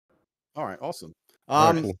All right, awesome.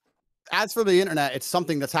 Very cool. As for the internet, it's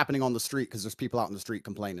something that's happening on the street because there's people out in the street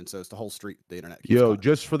complaining. So it's the whole street. The internet keeps Yo, calling.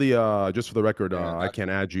 just for the record, Yeah, I can't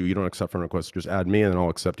add you. You don't accept friend requests. Just add me, and then I'll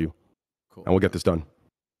accept you, Cool. and we'll get this done.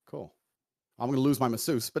 Cool. I'm gonna lose my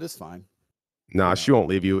masseuse, but it's fine. Nah, she won't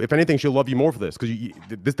leave you. If anything, she'll love you more for this because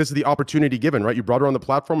this is the opportunity given, right? You brought her on the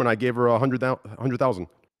platform, and I gave her 100,000.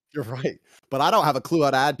 You're right, but I don't have a clue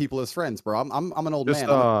how to add people as friends, bro. I'm an old Just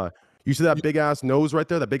man. you see that big ass nose right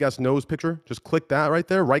there? That big ass nose picture? Just click that right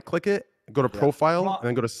there. Right click it. Go to profile and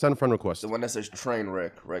then go to send friend request. The one that says train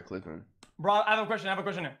wreck, right clicking. Bro, I have a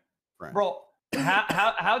question. Right. Bro,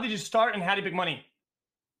 how did you start and how did you make money?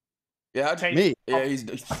 Yeah, how'd you, Me. Yeah, he's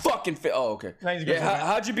fucking fit. Oh, okay. No, he's good, Yeah, he's good.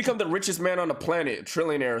 how'd you become the richest man on the planet?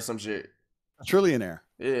 Trillionaire or some shit? Trillionaire.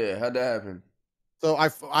 Yeah, how'd that happen? So I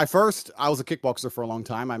was a kickboxer for a long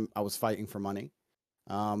time. I was fighting for money.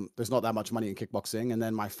 There's not that much money in kickboxing. And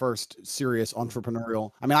then my first serious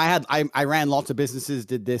entrepreneurial. I mean, I ran lots of businesses,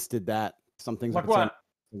 did this, did that. Some things Like what?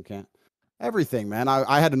 you can't. Everything, man.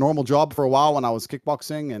 I had a normal job for a while when I was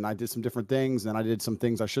kickboxing, and I did some different things, and I did some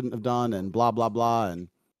things I shouldn't have done, and blah blah blah, and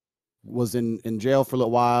was in jail for a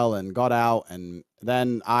little while, and got out, and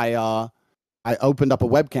then I opened up a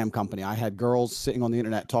webcam company. I had girls sitting on the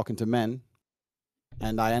internet talking to men,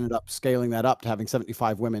 and I ended up scaling that up to having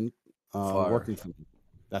 75 women working for me.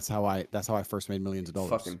 That's how I first made millions of dollars.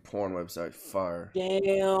 Fucking porn website, fire.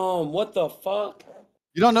 Damn, what the fuck?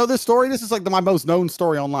 You don't know this story? This is like my most known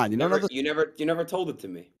story online. You don't know this? You never told it to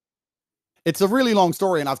me. It's a really long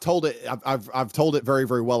story, and I've told it. I've told it very,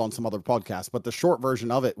 very well on some other podcasts. But the short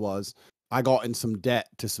version of it was, I got in some debt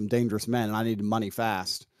to some dangerous men, and I needed money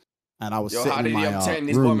fast. And I was sitting in my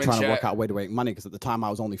room trying to work out a way to make money because at the time I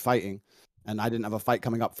was only fighting, and I didn't have a fight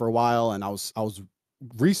coming up for a while. And I was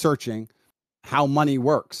researching how money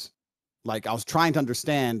works. Like, I was trying to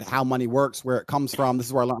understand how money works, where it comes from. This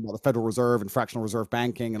is where I learned about the Federal Reserve and fractional reserve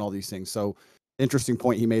banking and all these things. So, interesting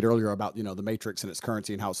point he made earlier about, the matrix and its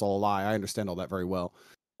currency and how it's all a lie. I understand all that very well.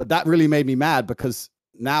 But that really made me mad because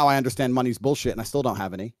now I understand money's bullshit and I still don't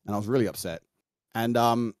have any. And I was really upset. And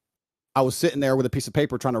I was sitting there with a piece of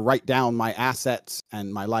paper trying to write down my assets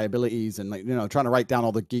and my liabilities and, trying to write down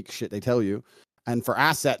all the geek shit they tell you. And for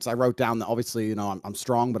assets, I wrote down that obviously, I'm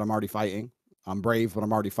strong, but I'm already fighting. I'm brave, but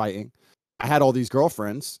I'm already fighting. I had all these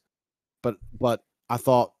girlfriends, but I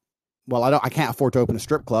thought, well, I can't afford to open a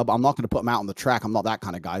strip club. I'm not going to put them out on the track. I'm not that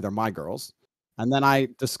kind of guy. They're my girls. And then I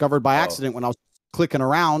discovered by accident when I was clicking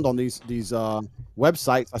around on these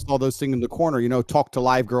websites, I saw those things in the corner, talk to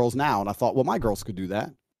live girls now. And I thought, well, my girls could do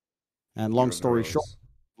that. And long story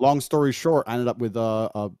short, I ended up with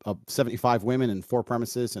 75 women and 4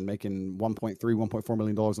 premises and making $1.4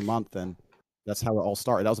 million a month. And that's how it all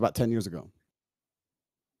started. That was about 10 years ago.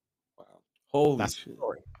 Holy shit.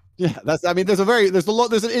 Yeah, there's an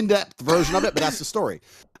in-depth version of it, but that's the story.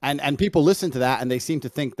 And people listen to that and they seem to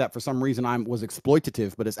think that for some reason I was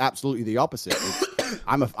exploitative, but it's absolutely the opposite.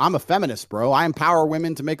 I'm a feminist, bro. I empower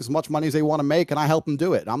women to make as much money as they want to make, and I help them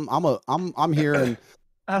do it. I'm here and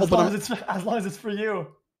as long as it's for you.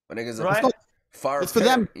 My nigga's right? It's for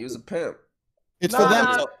them. He was a pimp. It's for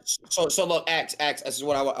them. So look, X, this is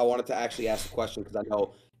what I wanted to actually ask the question because I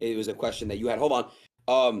know it was a question that you had. Hold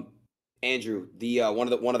on. Andrew, the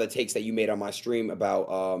one of the takes that you made on my stream about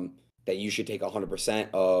that you should take 100%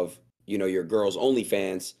 of your girls'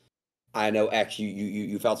 OnlyFans. I know X,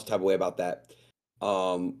 you felt some type of way about that.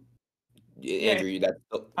 Andrew,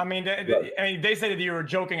 I mean, they said that you were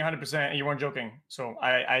joking 100%, and you weren't joking. So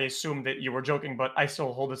I assumed that you were joking, but I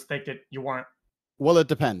still hold this take that you weren't. Well, it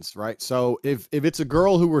depends, right? So if it's a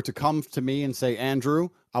girl who were to come to me and say, Andrew,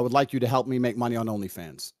 I would like you to help me make money on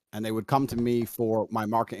OnlyFans, and they would come to me for my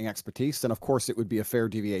marketing expertise, then of course it would be a fair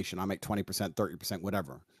deviation. I make 20%, 30%,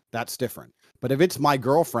 whatever. That's different. But if it's my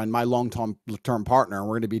girlfriend, my long-term partner, and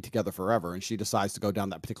we're going to be together forever, and she decides to go down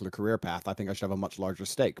that particular career path, I think I should have a much larger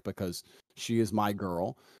stake because she is my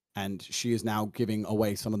girl, and she is now giving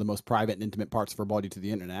away some of the most private and intimate parts of her body to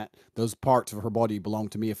the internet. Those parts of her body belong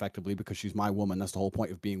to me effectively because she's my woman. That's the whole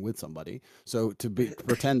point of being with somebody. So to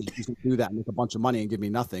pretend that she's going to do that and make a bunch of money and give me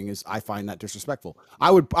nothing I find that disrespectful.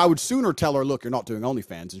 I would sooner tell her, look, you're not doing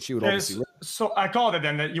OnlyFans, and she would obviously. So I called it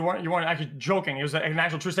then that you weren't actually joking. It was an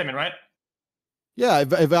actual true statement, right? Yeah,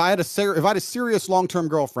 if I had a serious long-term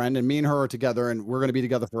girlfriend and me and her are together and we're going to be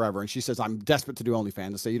together forever, and she says I'm desperate to do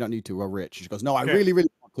OnlyFans, I say you don't need to. We're rich. She goes, no, I really, really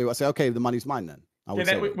want to. I say, okay, the money's mine then. We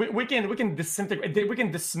can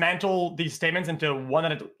dismantle these statements into one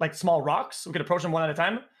at like small rocks. We can approach them one at a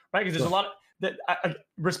time, right? Because there's a lot that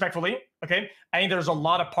respectfully, okay. I think there's a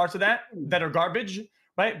lot of parts of that are garbage,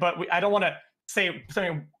 right? But I don't want to say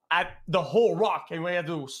something at the whole rock, and we have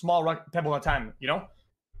to do small rock pebble at a time,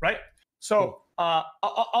 right? So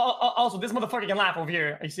also this motherfucker can laugh over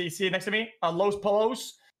here. You see it next to me? Los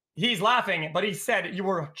Polos. He's laughing, but he said you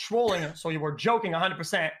were trolling, so you were joking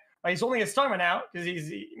 100%. He's holding his tongue right now because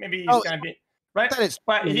maybe he's gonna be right.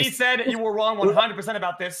 But he said you were wrong 100%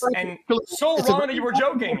 about this, and so wrong that you were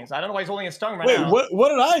joking. So I don't know why he's holding his tongue right now. Wait, what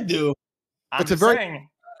did I do? It's a very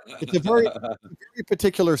very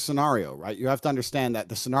particular scenario, right? You have to understand that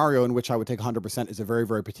the scenario in which I would take 100% is a very,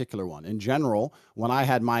 very particular one. In general, when I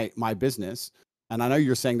had my business, and I know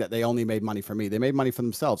you're saying that they only made money for me, they made money for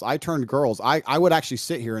themselves. I turned girls. I would actually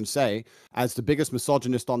sit here and say, as the biggest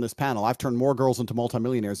misogynist on this panel, I've turned more girls into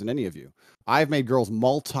multimillionaires than any of you. I've made girls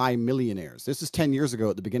multi-millionaires. This is 10 years ago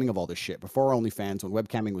at the beginning of all this shit, before OnlyFans, when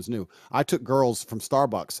webcamming was new. I took girls from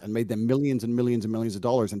Starbucks and made them millions and millions and millions of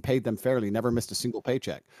dollars and paid them fairly, never missed a single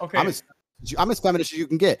paycheck. Okay. I'm as feminist as you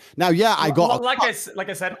can get. Now, yeah, I got like I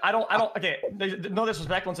said, I don't. Okay, no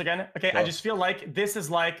disrespect once again. Okay, I just feel like this is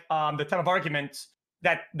like the type of argument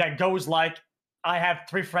that goes like, I have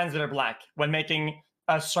 3 friends that are black when making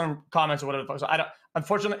certain comments or whatever. So I don't.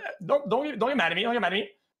 Unfortunately, don't get mad at me. Don't get mad at me.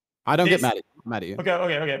 I don't get mad at you.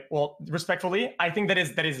 Okay. Well, respectfully, I think that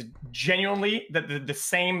is genuinely the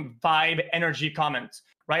same vibe, energy comment,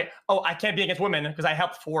 right? Oh, I can't be against women because I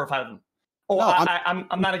helped 4 or 5 of them. Oh, no,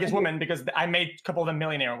 I'm not against women because I made a couple of them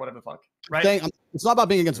millionaire or whatever the fuck, right? It's not about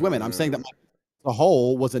being against women. I'm saying that the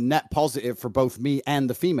whole was a net positive for both me and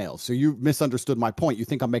the females. So you misunderstood my point. You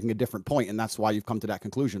think I'm making a different point, and that's why you've come to that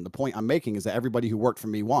conclusion. The point I'm making is that everybody who worked for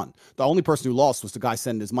me won. The only person who lost was the guy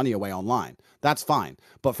sending his money away online. That's fine.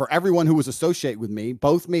 But for everyone who was associated with me,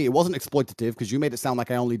 it wasn't exploitative because you made it sound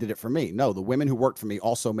like I only did it for me. No, the women who worked for me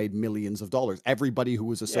also made millions of dollars. Everybody who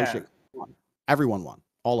was associated won. Everyone won.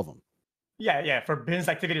 All of them. Yeah, for business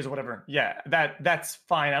activities or whatever. Yeah, that's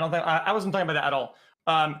fine. I wasn't talking about that at all.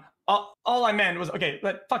 All I meant was, okay,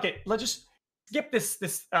 fuck it. Let's just skip this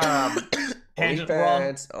tangent.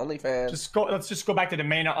 OnlyFans. Let's just go back to the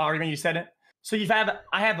main argument you said. So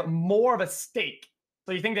I have more of a stake.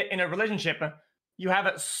 So you think that in a relationship, you have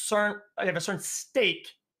a certain stake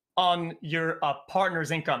on your partner's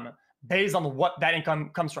income based on what that income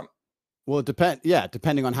comes from. Well, it depends. Yeah,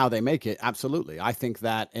 depending on how they make it. Absolutely. I think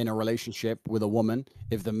that in a relationship with a woman,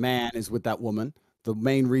 if the man is with that woman, the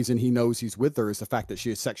main reason he knows he's with her is the fact that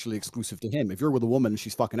she is sexually exclusive to him. If you're with a woman and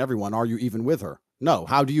she's fucking everyone, are you even with her? No.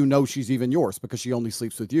 How do you know she's even yours? Because she only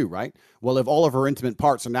sleeps with you, right? Well, if all of her intimate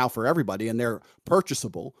parts are now for everybody and they're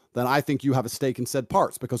purchasable, then I think you have a stake in said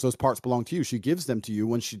parts because those parts belong to you. She gives them to you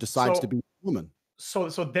when she decides to be a woman. So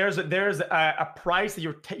there's a price that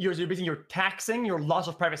you're taxing your loss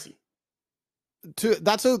of privacy.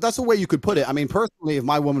 That's a way you could put it. I mean, personally, if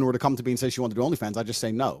my woman were to come to me and say she wanted to do OnlyFans, I'd just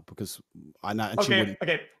say no because I'm not. And she wouldn't.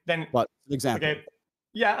 Okay. Then. But example. Okay.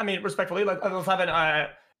 Yeah, I mean, respectfully, let's have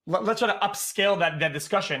let's try to upscale that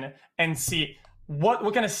discussion and see what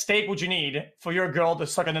kind of stake would you need for your girl to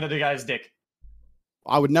suck another guy's dick.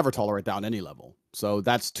 I would never tolerate that on any level. So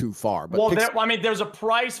that's too far. But there's a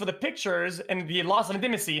price for the pictures and the loss of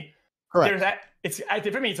intimacy. Correct.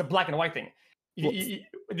 For me, it's a black and white thing.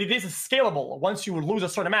 This is scalable. Once you lose a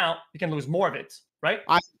certain amount, you can lose more of it, right?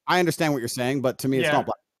 I understand what you're saying, but to me, it's not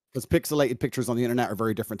black because pixelated pictures on the internet are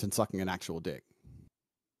very different than sucking an actual dick.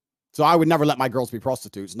 So I would never let my girls be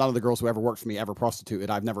prostitutes. None of the girls who ever worked for me ever prostituted.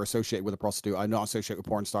 I've never associated with a prostitute. I don't associate with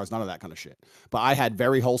porn stars, none of that kind of shit. But I had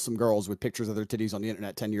very wholesome girls with pictures of their titties on the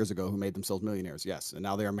internet 10 years ago who made themselves millionaires, yes. And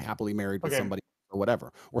now they are happily married with somebody or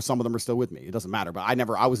whatever. Or some of them are still with me. It doesn't matter. But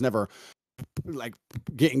I was never like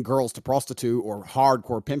getting girls to prostitute or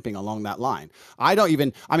hardcore pimping along that line. I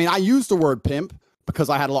use the word pimp because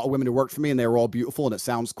I had a lot of women who worked for me and they were all beautiful and it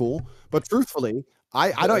sounds cool. But truthfully,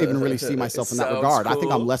 I don't even really see myself in that regard. Cool. I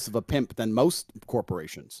think I'm less of a pimp than most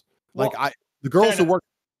corporations. Like the girls who work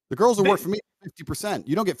for me 50%.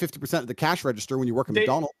 You don't get 50% of the cash register when you work at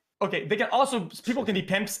McDonald's. Okay, people can be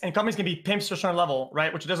pimps and companies can be pimps to a certain level,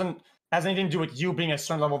 right? Which has anything to do with you being a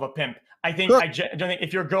certain level of a pimp. I think I don't think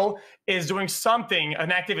if your girl is doing something,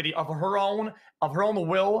 an activity of her own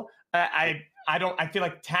will, I feel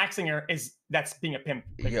like taxing her that's being a pimp.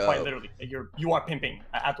 Like, quite literally. You are pimping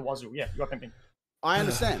at the wazoo. Yeah, you are pimping. I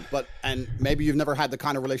understand, and maybe you've never had the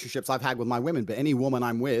kind of relationships I've had with my women, but any woman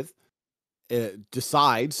I'm with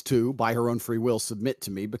decides to, by her own free will, submit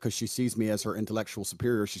to me because she sees me as her intellectual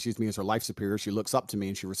superior. She sees me as her life superior. She looks up to me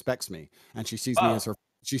and she respects me, and she sees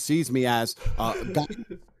me as God.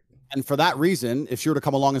 And for that reason, if she were to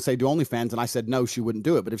come along and say do OnlyFans, and I said no, she wouldn't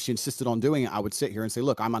do it. But if she insisted on doing it, I would sit here and say,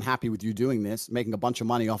 look, I'm unhappy with you doing this, making a bunch of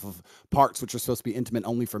money off of parts which are supposed to be intimate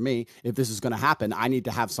only for me. If this is going to happen, I need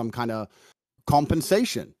to have some kind of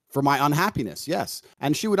compensation for my unhappiness. Yes.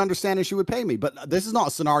 And she would understand and she would pay me. But this is not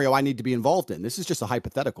a scenario I need to be involved in. This is just a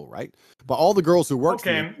hypothetical, right? But all the girls who worked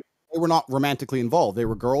for me, they were not romantically involved. They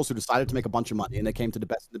were girls who decided to make a bunch of money and they came to the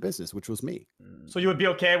best in the business, which was me. So you would be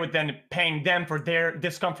okay with then paying them for their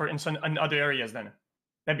discomfort in other areas then?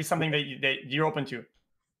 That'd be something that you're open to?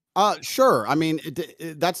 Sure. I mean,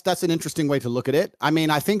 that's an interesting way to look at it. I mean,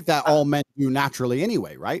 I think that all men do naturally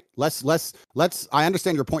anyway, right? Let's. I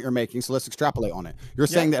understand your point you're making, so let's extrapolate on it. You're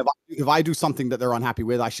saying that if I do something that they're unhappy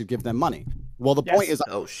with, I should give them money. Well, the point is,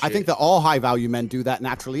 I think that all high value men do that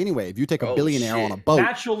naturally anyway. If you take a billionaire on a boat,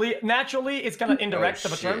 naturally, it's kind of indirect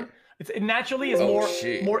of a term. It naturally is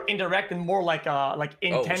more indirect and more like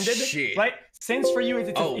intended, right? Since for you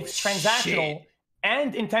it's transactional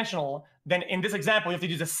and intentional. Then in this example, you have to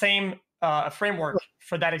use the same framework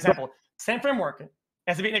for that example. Same framework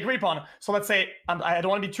has to be agreed upon. So let's say I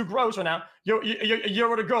don't want to be too gross right now. You're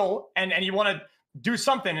with a girl and you want to do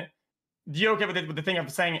something. You're okay with the thing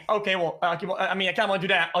of saying, okay, well, I mean, I kind of want to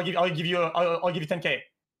do that. I'll give you 10K.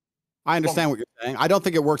 I understand what you're saying. I don't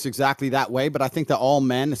think it works exactly that way, but I think that all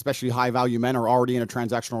men, especially high-value men, are already in a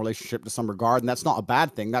transactional relationship to some regard, and that's not a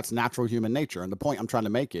bad thing. That's natural human nature. And the point I'm trying to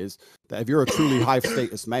make is that if you're a truly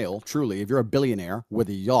high-status male, if you're a billionaire with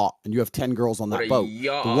a yacht and you have 10 girls on that boat,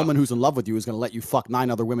 the woman who's in love with you is going to let you fuck 9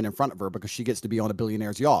 other women in front of her because she gets to be on a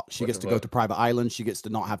billionaire's yacht. She gets to go to private islands. She gets to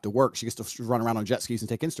not have to work. She gets to run around on jet skis and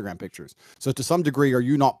take Instagram pictures. So to some degree, are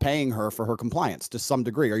you not paying her for her compliance? To some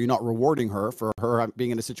degree, are you not rewarding her for her being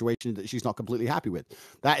in a situation that she's not completely happy with?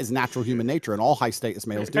 That is natural human nature, and all high status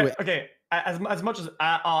males do it. Okay, as much as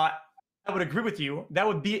I would agree with you, that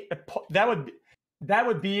would be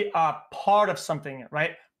a part of something,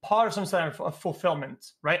 right? Part of some sort of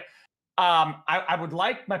fulfillment, right? I would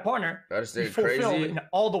like my partner to be fulfilled in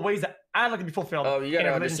all the ways that I like to be fulfilled. Oh, you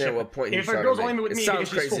gotta understand what point if a girl's only with me because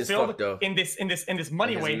she's fulfilled in this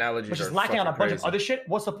money way, but she's lacking on a bunch of other shit,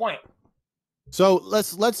 what's the point? So let's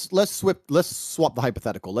swap the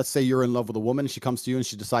hypothetical. Let's say you're in love with a woman and she comes to you and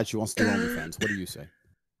she decides she wants to do OnlyFans. What do you say?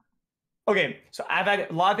 Okay, so I've had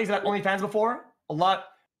a lot of things about OnlyFans before. A lot.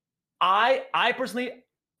 I personally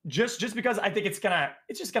just because I think it's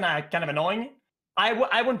just kind of annoying.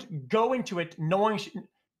 I wouldn't go into it knowing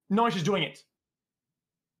she's doing it.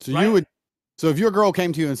 So right? You would. So if your girl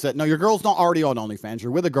came to you and said, no, your girl's not already on OnlyFans,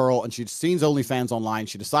 you're with a girl and she's seen OnlyFans online,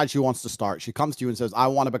 she decides she wants to start, she comes to you and says, I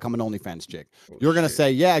want to become an OnlyFans chick. You're going to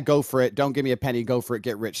say, yeah, go for it. Don't give me a penny. Go for it.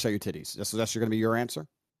 Get rich. Show your titties. That's going to be your answer?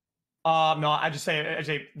 No, I just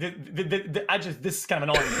say, this is kind of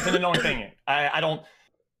annoying. It's an annoying thing. I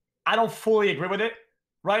don't fully agree with it,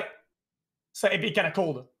 right? So it'd be kind of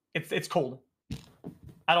cold. It's cold.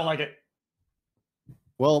 I don't like it.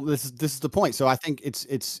 Well, this is the point. So I think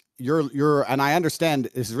you're and I understand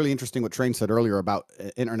this is really interesting what Train said earlier about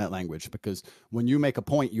internet language, because when you make a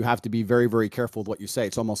point, you have to be very, very careful with what you say.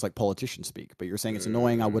 It's almost like politicians speak, but you're saying it's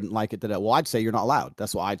annoying. I wouldn't like it. Well, I'd say you're not allowed.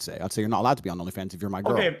 That's what I'd say. I'd say you're not allowed to be on OnlyFans if you're my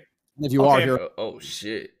girl. Okay. And if you are here. Oh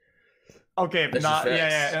shit. Okay, but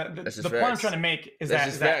the point I'm trying to make is that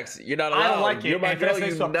facts. You're not allowed. I don't like it. You're my girl.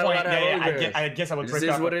 You're not allowed to have I guess I would break up.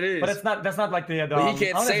 This is what it is. But that's not like the but he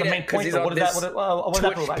can't say the that main point. He's on what is that? What is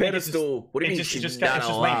that prove? Pedestal. What do you mean she's not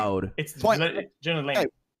allowed? It's generally lame.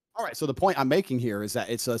 All right, so the point I'm making here is that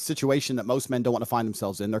it's a situation that most men don't want to find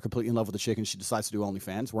themselves in. They're completely in love with the chick and she decides to do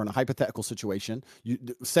OnlyFans. We're in a hypothetical situation.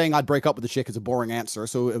 Saying I'd break up with the chick is a boring answer.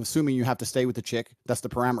 So assuming you have to stay with the chick, that's the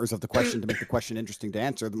parameters of the question to make the question interesting to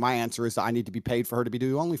answer. My answer is that I need to be paid for her to be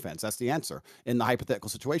doing OnlyFans. That's the answer in the hypothetical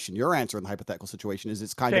situation. Your answer in the hypothetical situation is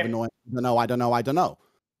it's kind of annoying. I don't know.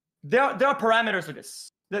 There are parameters to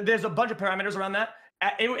this. There's a bunch of parameters around that.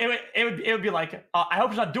 It would be like, I hope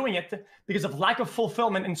she's not doing it because of lack of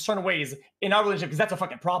fulfillment in certain ways in our relationship, because that's a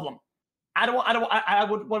fucking problem. I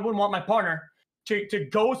wouldn't want my partner to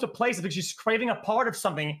go to places because she's craving a part of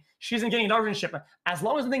something she isn't getting in our relationship. As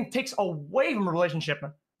long as the thing takes away from the relationship,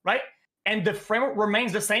 right? And the framework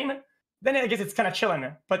remains the same, then I guess it's kind of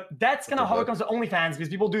chilling. But that's kind of how it comes to OnlyFans, because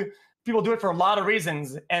people do it for a lot of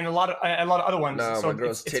reasons and a lot of other ones. No, so my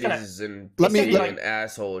girl's titties and an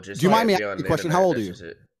asshole. Just do you mind me asking a question? How old are you?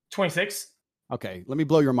 26. Okay, let me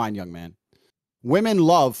blow your mind, young man. Women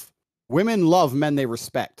love men they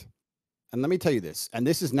respect. And let me tell you this, and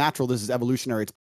this is natural, this is evolutionary, it's